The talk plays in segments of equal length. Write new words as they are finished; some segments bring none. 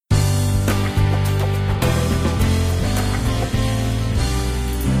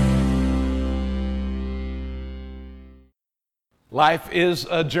Life is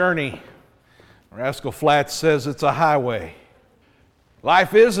a journey. Rascal Flatts says it's a highway.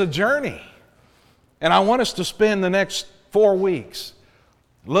 Life is a journey. And I want us to spend the next 4 weeks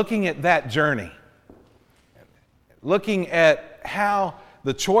looking at that journey. Looking at how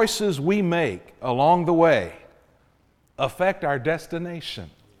the choices we make along the way affect our destination.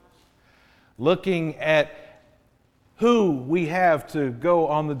 Looking at who we have to go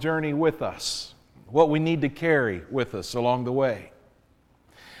on the journey with us, what we need to carry with us along the way.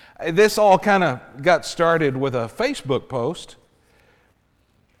 This all kind of got started with a Facebook post.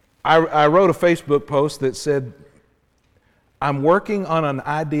 I wrote a Facebook post that said, I'm working on an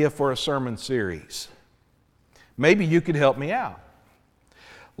idea for a sermon series. Maybe you could help me out.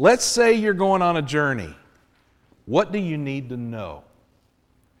 Let's say you're going on a journey. What do you need to know?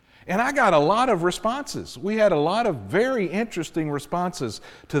 And I got a lot of responses. We had a lot of very interesting responses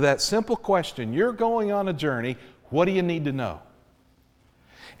to that simple question. You're going on a journey. What do you need to know?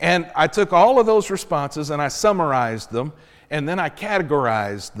 And I took all of those responses and I summarized them, and then I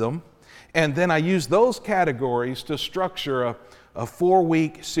categorized them, and then I used those categories to structure a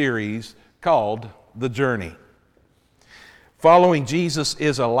 4-week series called The Journey. Following Jesus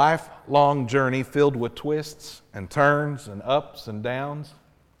is a lifelong journey filled with twists and turns and ups and downs.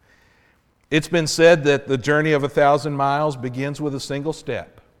 It's been said that the journey of 1,000 miles begins with a single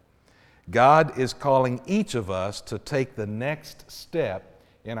step. God is calling each of us to take the next step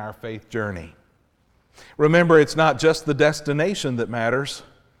in our faith journey. Remember, it's not just the destination that matters,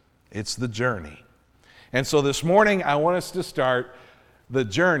 it's the journey. And so this morning, I want us to start The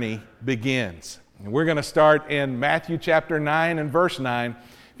Journey Begins. And we're going to start in Matthew chapter 9 and verse 9.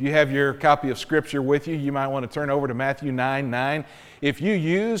 If you have your copy of Scripture with you, you might want to turn over to Matthew 9:9. If you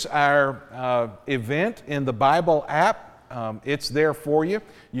use our event in the Bible app, it's there for you.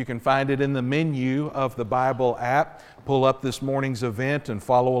 You can find it in the menu of the Bible app. Pull up this morning's event and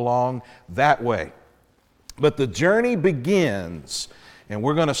follow along that way. But the journey begins, and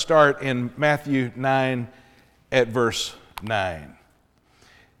we're going to start in Matthew 9 at verse 9.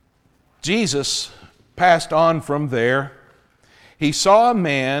 Jesus passed on from there. He saw a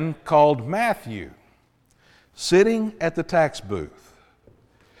man called Matthew sitting at the tax booth.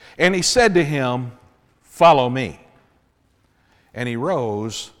 And he said to him, "Follow me." And he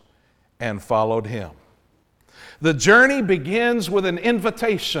rose and followed him. The journey begins with an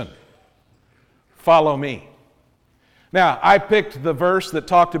invitation. Follow me. Now, I picked the verse that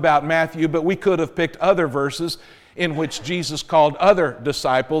talked about Matthew, but we could have picked other verses in which Jesus called other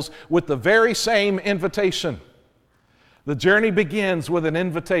disciples with the very same invitation. The journey begins with an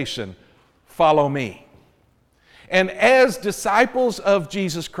invitation. Follow me. And as disciples of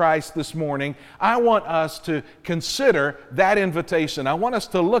Jesus Christ this morning, I want us to consider that invitation. I want us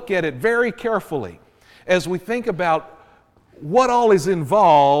to look at it very carefully as we think about what all is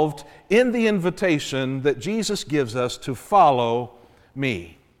involved in the invitation that Jesus gives us to follow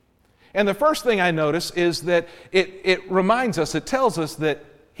me. And the first thing I notice is that it reminds us, it tells us that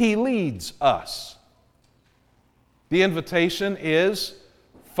He leads us. The invitation is,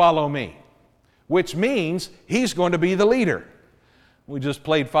 follow me, which means He's going to be the leader. We just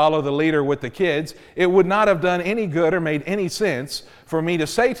played follow the leader with the kids. It would not have done any good or made any sense for me to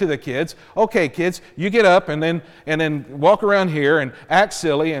say to the kids, okay, kids, you get up and then walk around here and act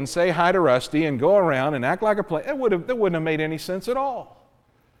silly and say hi to Rusty and go around and act like a play. That wouldn't have made any sense at all.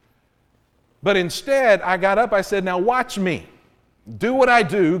 But instead, I got up, I said, now watch me. Do what I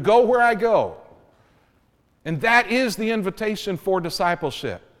do, go where I go. And that is the invitation for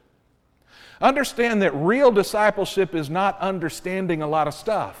discipleship. Understand that real discipleship is not understanding a lot of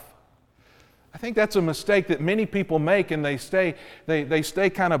stuff. I think that's a mistake that many people make, and they stay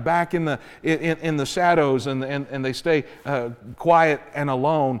kind of back in the shadows, and they stay quiet and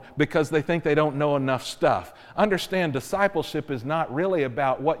alone because they think they don't know enough stuff. Understand, discipleship is not really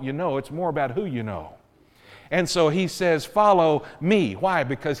about what you know, it's more about who you know. And so He says, follow me. Why?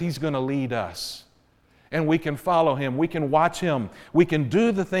 Because He's going to lead us. And we can follow Him, we can watch Him, we can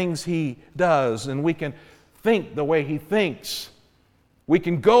do the things He does, and we can think the way He thinks. We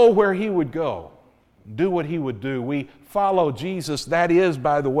can go where He would go, do what He would do. We follow Jesus. That is,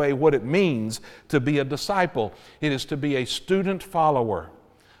 by the way, what it means to be a disciple. It is to be a student follower.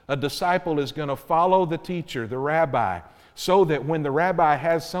 A disciple is going to follow the teacher, the rabbi, so that when the rabbi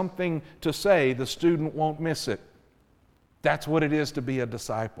has something to say, the student won't miss it. That's what it is to be a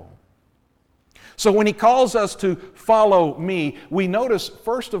disciple. So when He calls us to follow me, we notice,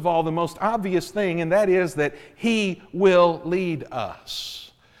 first of all, the most obvious thing, and that is that He will lead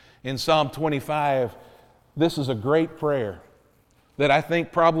us. In Psalm 25, this is a great prayer that I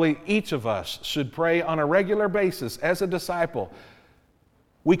think probably each of us should pray on a regular basis as a disciple.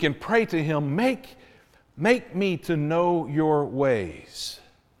 We can pray to Him, make me to know your ways.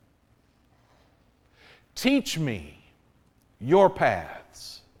 Teach me your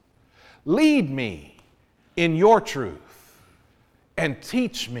paths. Lead me in your truth. And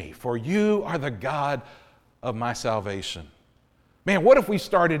teach me, for you are the God of my salvation. Man, what if we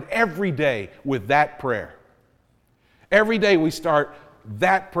started every day with that prayer? Every day we start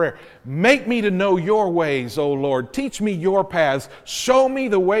that prayer. Make me to know your ways, O Lord. Teach me your paths. Show me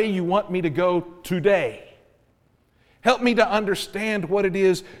the way you want me to go today. Help me to understand what it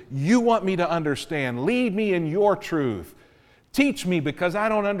is you want me to understand. Lead me in your truth. Teach me, because I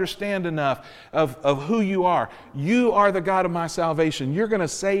don't understand enough of who you are. You are the God of my salvation. You're going to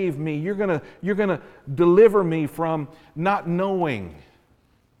save me. You're going to deliver me from not knowing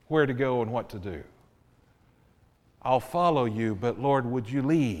where to go and what to do. I'll follow you, but Lord, would you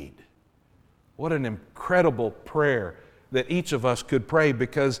lead? What an incredible prayer that each of us could pray,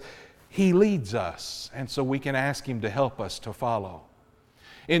 because He leads us, and so we can ask Him to help us to follow.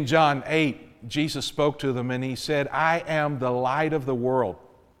 In John 8, Jesus spoke to them and He said, I am the light of the world.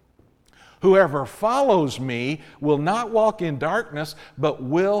 Whoever follows me will not walk in darkness, but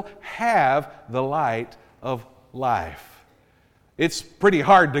will have the light of life. It's pretty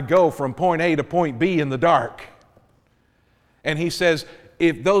hard to go from point A to point B in the dark. And He says,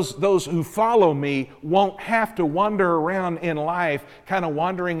 if those who follow me won't have to wander around in life kind of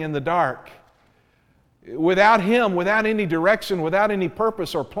wandering in the dark. Without Him, without any direction, without any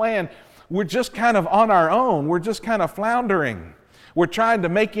purpose or plan, we're just kind of on our own. We're just kind of floundering. We're trying to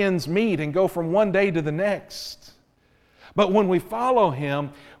make ends meet and go from one day to the next. But when we follow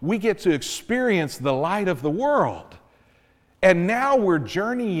Him, we get to experience the light of the world. And now we're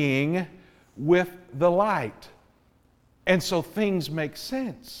journeying with the light. And so things make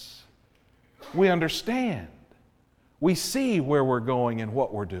sense. We understand. We see where we're going and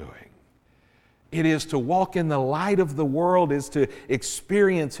what we're doing. It is to walk in the light of the world, is to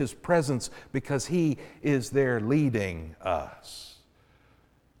experience His presence, because He is there leading us.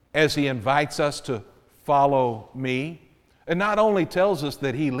 As He invites us to follow me, it not only tells us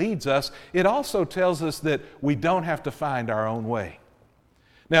that He leads us, it also tells us that we don't have to find our own way.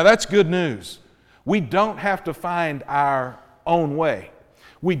 Now that's good news. We don't have to find our own way.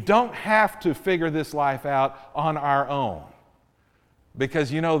 We don't have to figure this life out on our own.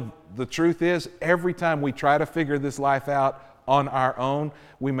 Because the truth is, every time we try to figure this life out on our own,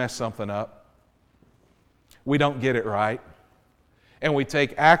 we mess something up. We don't get it right. And we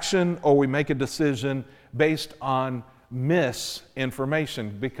take action or we make a decision based on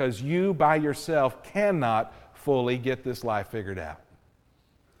misinformation, because you by yourself cannot fully get this life figured out.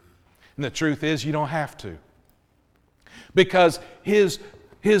 And the truth is, you don't have to. Because His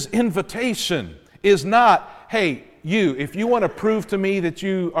invitation is not, hey, if you want to prove to me that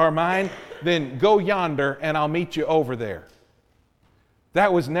you are mine, then go yonder and I'll meet you over there.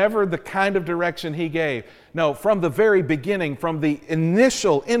 That was never the kind of direction He gave. No, from the very beginning, from the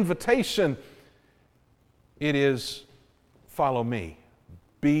initial invitation, it is follow me,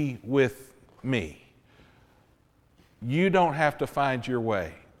 be with me. You don't have to find your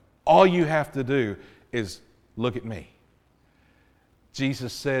way. All you have to do is look at me.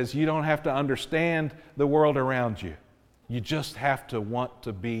 Jesus says you don't have to understand the world around you. You just have to want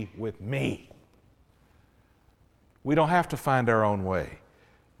to be with me. We don't have to find our own way.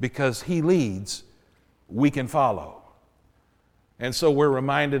 Because He leads, we can follow. And so we're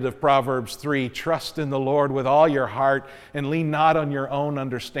reminded of Proverbs 3, trust in the Lord with all your heart and lean not on your own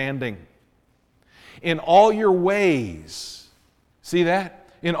understanding. In all your ways, see that?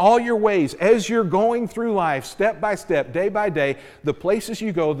 In all your ways, as you're going through life, step by step, day by day, the places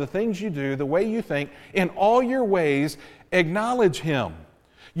you go, the things you do, the way you think, in all your ways, acknowledge Him.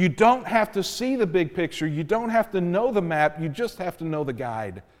 You don't have to see the big picture. You don't have to know the map. You just have to know the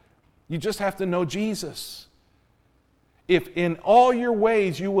guide. You just have to know Jesus. If in all your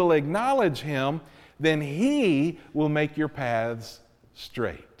ways you will acknowledge Him, then He will make your paths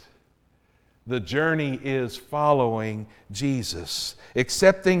straight. The journey is following Jesus,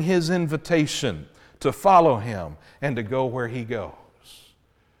 accepting His invitation to follow Him and to go where He goes.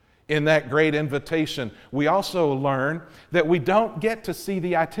 In that great invitation, we also learn that we don't get to see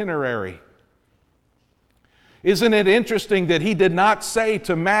the itinerary. Isn't it interesting that He did not say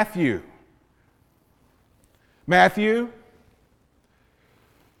to Matthew,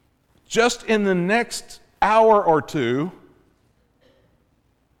 just in the next hour or two,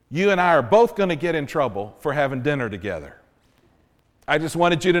 you and I are both going to get in trouble for having dinner together. I just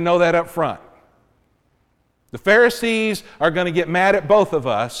wanted you to know that up front. The Pharisees are going to get mad at both of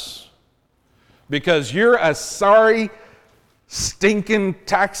us because you're a sorry, stinking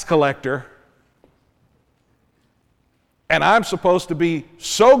tax collector, and I'm supposed to be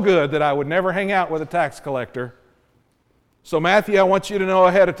so good that I would never hang out with a tax collector. So Matthew, I want you to know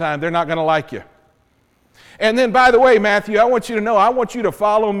ahead of time, they're not going to like you. And then, by the way, Matthew, I want you to know, I want you to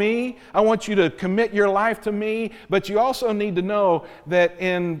follow me. I want you to commit your life to me. But you also need to know that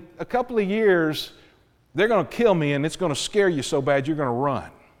in a couple of years, they're going to kill me, and it's going to scare you so bad you're going to run.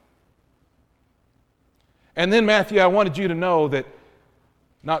 And then, Matthew, I wanted you to know that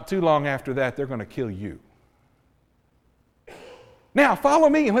not too long after that, they're going to kill you. Now, follow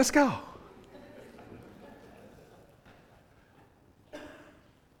me and let's go.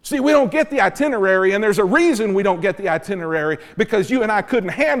 See, we don't get the itinerary, and there's a reason we don't get the itinerary, because you and I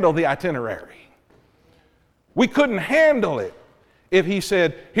couldn't handle the itinerary. We couldn't handle it if he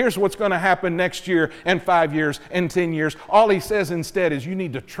said, here's what's going to happen next year and 5 years and 10 years. All he says instead is, you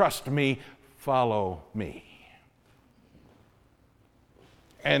need to trust me, follow me.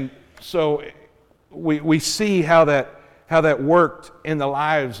 And so we see how that worked in the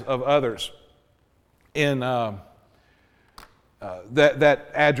lives of others.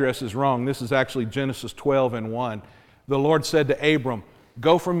 That address is wrong. This is actually Genesis 12:1. The Lord said to Abram,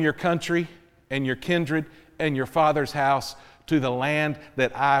 go from your country and your kindred and your father's house to the land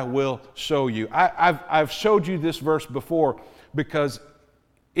that I will show you. I've showed you this verse before because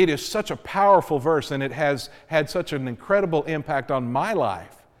it is such a powerful verse, and it has had such an incredible impact on my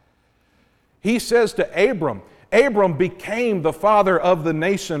life. He says to Abram became the father of the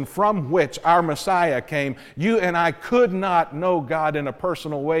nation from which our Messiah came. You and I could not know God in a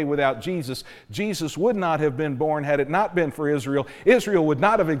personal way without Jesus. Jesus would not have been born had it not been for Israel. Israel would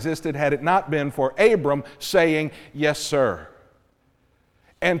not have existed had it not been for Abram saying, yes, sir.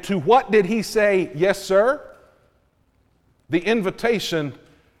 And to what did he say, yes, sir? The invitation,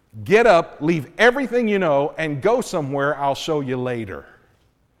 get up, leave everything you know, and go somewhere I'll show you later.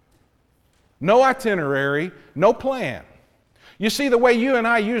 No itinerary, no plan. You see, the way you and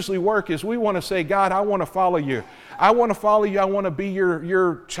I usually work is we want to say, God, I want to follow you. I want to follow you. I want to be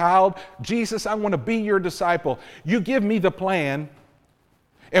your child. Jesus, I want to be your disciple. You give me the plan,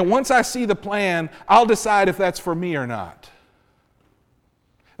 and once I see the plan, I'll decide if that's for me or not.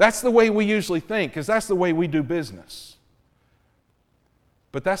 That's the way we usually think, because that's the way we do business.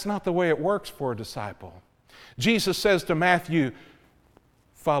 But that's not the way it works for a disciple. Jesus says to Matthew,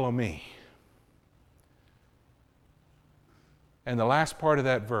 follow me. And the last part of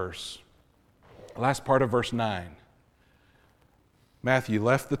that verse, last part of verse 9, Matthew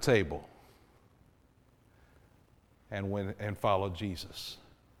left the table and went and followed Jesus.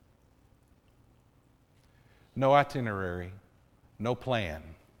 No itinerary, no plan,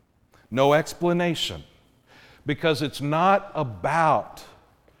 no explanation, because it's not about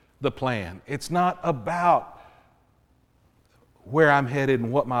the plan. It's not about where I'm headed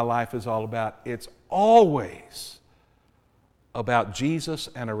and what my life is all about. It's always about Jesus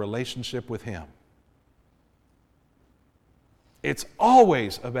and a relationship with Him. It's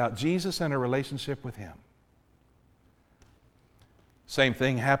always about Jesus and a relationship with Him. Same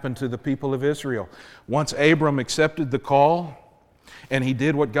thing happened to the people of Israel. Once Abram accepted the call and he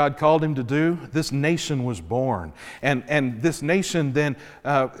did what God called him to do, this nation was born. And this nation then,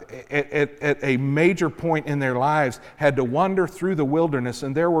 at a major point in their lives, had to wander through the wilderness.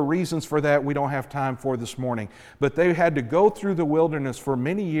 And there were reasons for that we don't have time for this morning. But they had to go through the wilderness for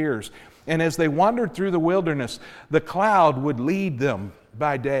many years. And as they wandered through the wilderness, the cloud would lead them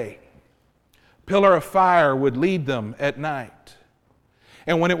by day. Pillar of fire would lead them at night.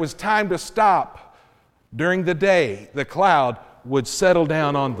 And when it was time to stop during the day, the cloud would settle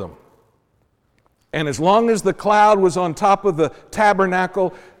down on them. And as long as the cloud was on top of the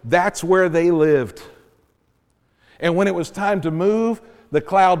tabernacle, that's where they lived. And when it was time to move, the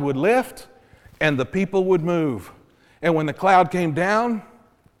cloud would lift and the people would move. And when the cloud came down,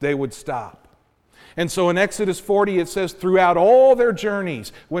 they would stop. And so in Exodus 40, it says, throughout all their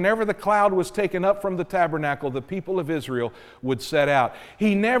journeys, whenever the cloud was taken up from the tabernacle, the people of Israel would set out.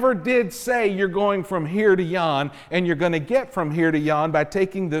 He never did say, you're going from here to yon, and you're going to get from here to yon by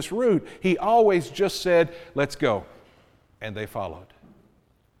taking this route. He always just said, let's go. And they followed.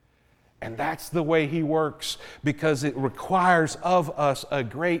 And that's the way He works, because it requires of us a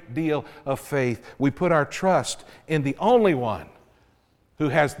great deal of faith. We put our trust in the only one who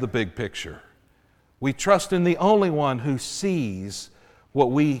has the big picture. We trust in the only one who sees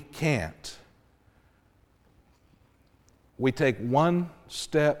what we can't. We take one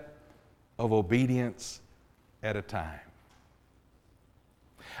step of obedience at a time.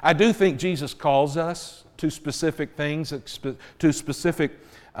 I do think Jesus calls us to specific things, to specific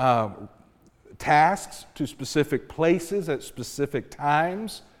tasks, to specific places at specific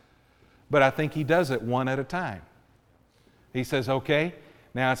times, but I think He does it one at a time. He says, okay,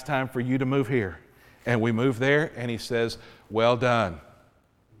 now it's time for you to move here. And we move there, and He says, well done.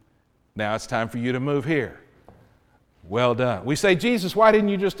 Now it's time for you to move here. Well done. We say, Jesus, why didn't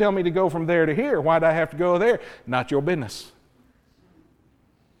you just tell me to go from there to here? Why did I have to go there? Not your business.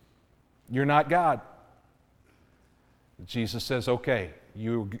 You're not God. Jesus says, okay,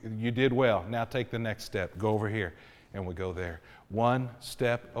 you did well. Now take the next step. Go over here. And we go there. One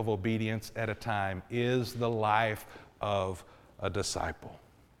step of obedience at a time is the life of a disciple.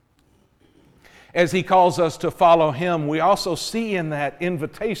 As He calls us to follow Him, we also see in that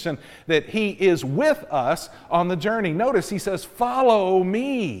invitation that He is with us on the journey. Notice He says, follow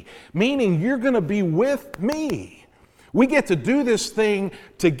me, meaning you're going to be with me. We get to do this thing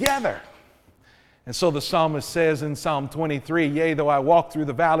together. And so the psalmist says in Psalm 23, yea, though I walk through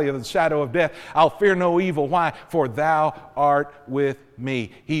the valley of the shadow of death, I'll fear no evil. Why? For thou art with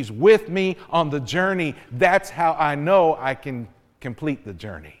me. He's with me on the journey. That's how I know I can complete the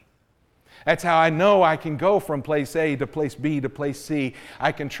journey. That's how I know I can go from place A to place B to place C.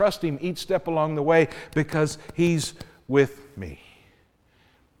 I can trust Him each step along the way because He's with me.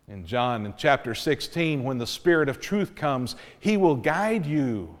 In John, in chapter 16, when the Spirit of truth comes, He will guide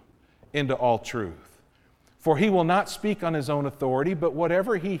you into all truth. For He will not speak on His own authority, but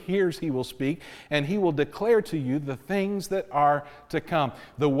whatever He hears He will speak, and He will declare to you the things that are to come.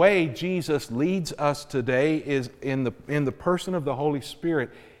 The way Jesus leads us today is in the person of the Holy Spirit.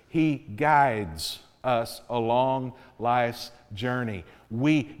 He guides us along life's journey.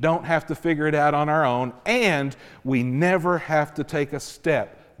 We don't have to figure it out on our own, and we never have to take a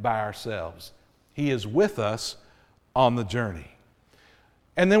step by ourselves. He is with us on the journey.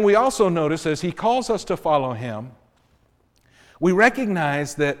 And then we also notice as He calls us to follow Him, we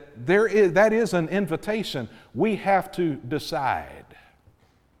recognize that that is an invitation. We have to decide.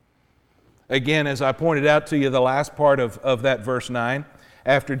 Again, as I pointed out to you, the last part of that verse 9,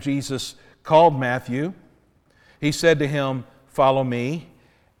 after Jesus called Matthew, He said to him, follow me,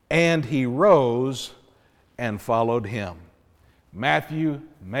 and he rose and followed Him. Matthew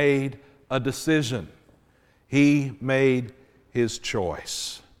made a decision. He made his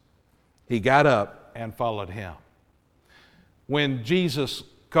choice. He got up and followed Him. When Jesus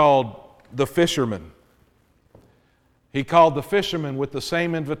called the fishermen, He called the fishermen with the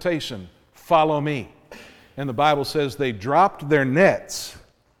same invitation, follow me. And the Bible says they dropped their nets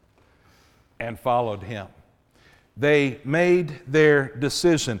and followed Him. They made their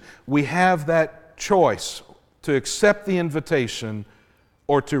decision. We have that choice to accept the invitation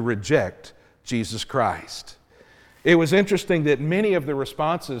or to reject Jesus Christ. It was interesting that many of the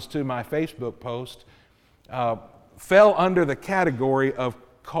responses to my Facebook post fell under the category of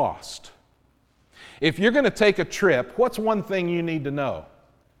cost. If you're going to take a trip, what's one thing you need to know?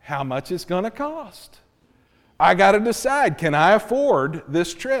 How much it's going to cost. I got to decide, can I afford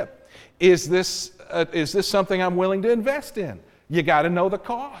this trip? Is this something I'm willing to invest in? You got to know the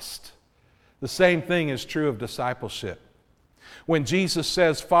cost. The same thing is true of discipleship. When Jesus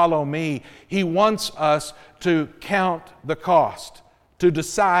says, follow me, He wants us to count the cost, to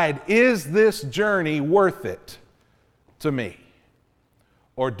decide, is this journey worth it to me?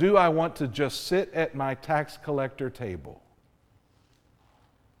 Or do I want to just sit at my tax collector table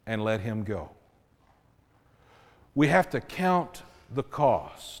and let Him go? We have to count the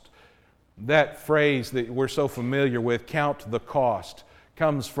cost. That phrase that we're so familiar with, count the cost,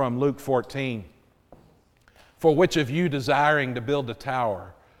 comes from Luke 14. For which of you desiring to build a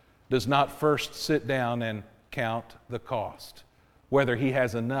tower does not first sit down and count the cost, whether he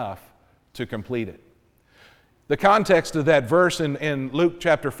has enough to complete it? The context of that verse in Luke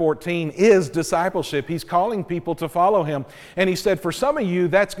chapter 14 is discipleship. He's calling people to follow Him. And He said, for some of you,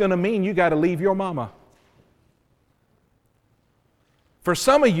 that's going to mean you got to leave your mama. For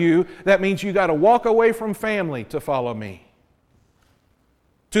some of you, that means you got to walk away from family to follow me.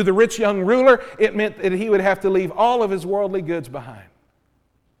 To the rich young ruler, it meant that he would have to leave all of his worldly goods behind.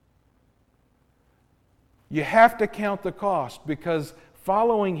 You have to count the cost because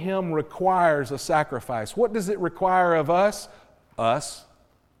following Him requires a sacrifice. What does it require of us? Us.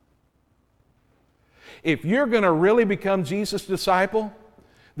 If you're going to really become Jesus' disciple,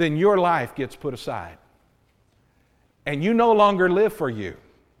 then your life gets put aside. And you no longer live for you.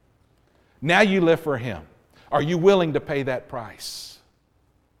 Now you live for Him. Are you willing to pay that price?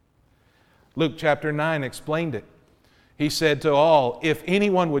 Luke chapter 9 explained it. He said to all, if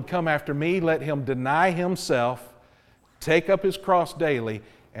anyone would come after me, let him deny himself, take up his cross daily,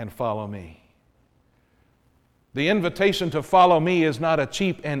 and follow me. The invitation to follow me is not a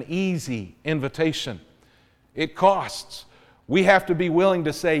cheap and easy invitation. It costs. We have to be willing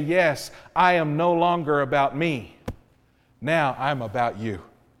to say, yes, I am no longer about me. Now I'm about you.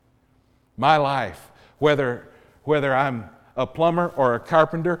 My life, whether I'm a plumber or a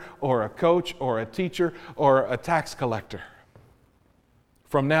carpenter or a coach or a teacher or a tax collector.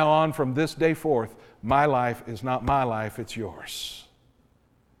 From now on, from this day forth, my life is not my life, it's yours.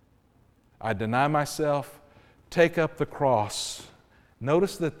 I deny myself, take up the cross.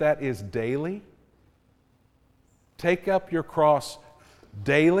 Notice that is daily. Take up your cross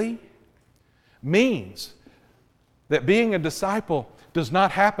daily means that being a disciple does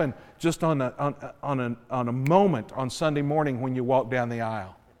not happen just on a moment on Sunday morning when you walk down the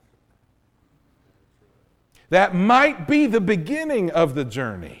aisle. That might be the beginning of the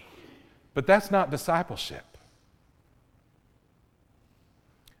journey, but that's not discipleship.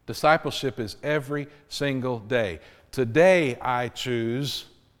 Discipleship is every single day. Today I choose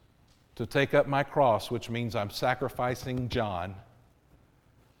to take up my cross, which means I'm sacrificing John,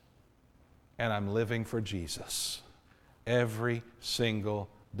 and I'm living for Jesus. Every single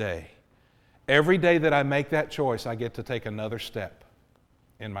day. Every day that I make that choice, I get to take another step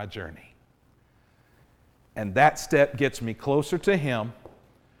in my journey. And that step gets me closer to Him,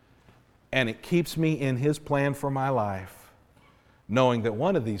 and it keeps me in His plan for my life, knowing that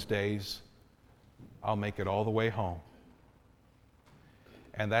one of these days, I'll make it all the way home.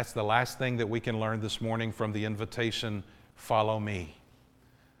 And that's the last thing that we can learn this morning from the invitation, follow me.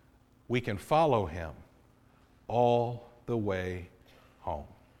 We can follow Him all the way home.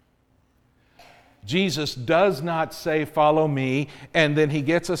 Jesus does not say, follow me, and then He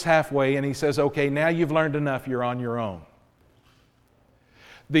gets us halfway and He says, okay, now you've learned enough, you're on your own.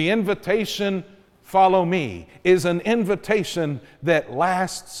 The invitation, follow me, is an invitation that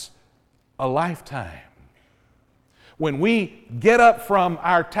lasts a lifetime. When we get up from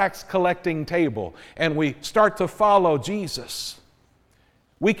our tax collecting table and we start to follow Jesus,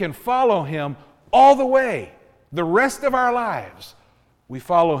 we can follow Him all the way. The rest of our lives, we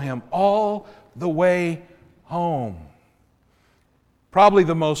follow Him all the way home. Probably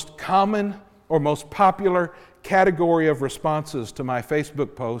the most common or most popular category of responses to my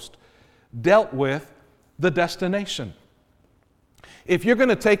Facebook post dealt with the destination. If you're going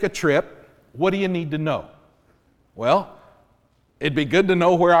to take a trip, what do you need to know? Well, it'd be good to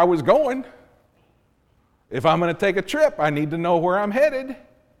know where I was going. If I'm going to take a trip, I need to know where I'm headed.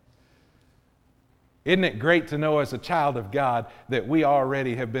 Isn't it great to know as a child of God that we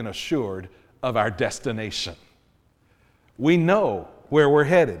already have been assured of our destination? We know where we're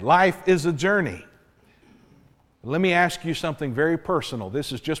headed. Life is a journey. Let me ask you something very personal.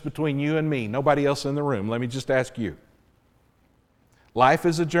 This is just between you and me, nobody else in the room. Let me just ask you. Life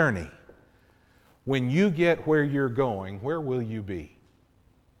is a journey. When you get where you're going, where will you be?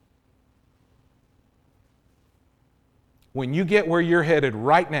 When you get where you're headed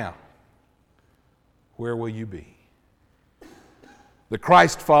right now, where will you be? The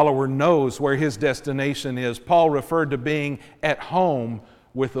Christ follower knows where his destination is. Paul referred to being at home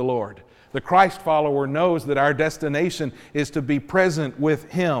with the Lord. The Christ follower knows that our destination is to be present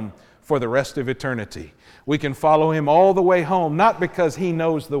with Him for the rest of eternity. We can follow Him all the way home, not because He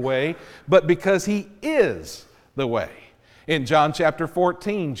knows the way, but because He is the way. In John chapter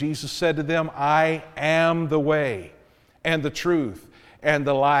 14, Jesus said to them, I am the way and the truth and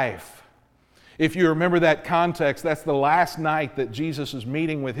the life. If you remember that context, that's the last night that Jesus is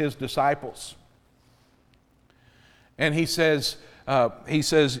meeting with His disciples. And He says,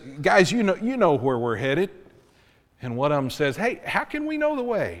 guys, you know where we're headed. And one of them says, hey, how can we know the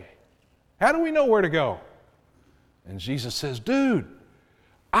way? How do we know where to go? And Jesus says, dude,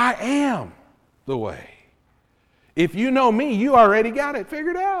 I am the way. If you know me, you already got it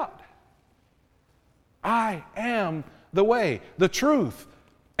figured out. I am the way, the truth,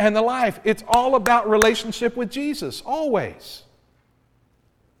 and the life. It's all about relationship with Jesus, always.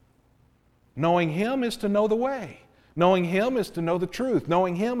 Knowing Him is to know the way. Knowing Him is to know the truth.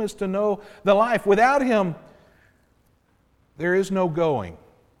 Knowing Him is to know the life. Without Him, there is no going.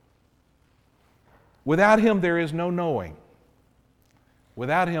 Without Him, there is no knowing.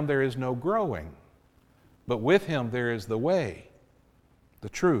 Without Him, there is no growing. But with Him, there is the way, the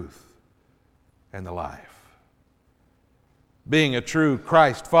truth, and the life. Being a true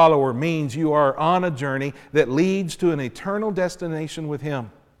Christ follower means you are on a journey that leads to an eternal destination with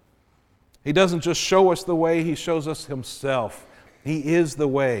Him. He doesn't just show us the way, He shows us Himself. He is the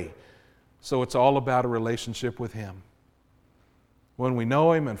way. So it's all about a relationship with Him. When we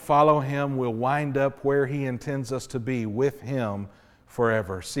know Him and follow Him, we'll wind up where He intends us to be with Him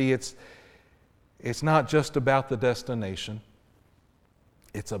forever. See, it's not just about the destination.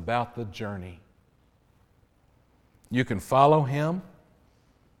 It's about the journey. You can follow Him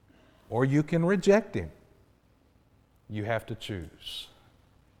or you can reject Him. You have to choose.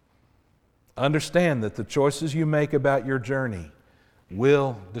 Understand that the choices you make about your journey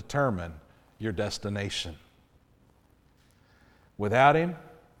will determine your destination. Without Him,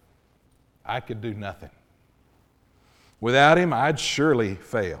 I could do nothing. Without Him, I'd surely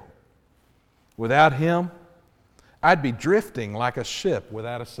fail. Without Him, I'd be drifting like a ship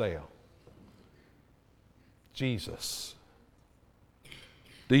without a sail. Jesus.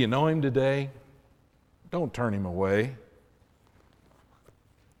 Do you know Him today? Don't turn Him away.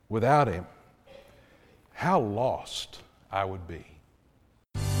 Without Him, how lost I would be.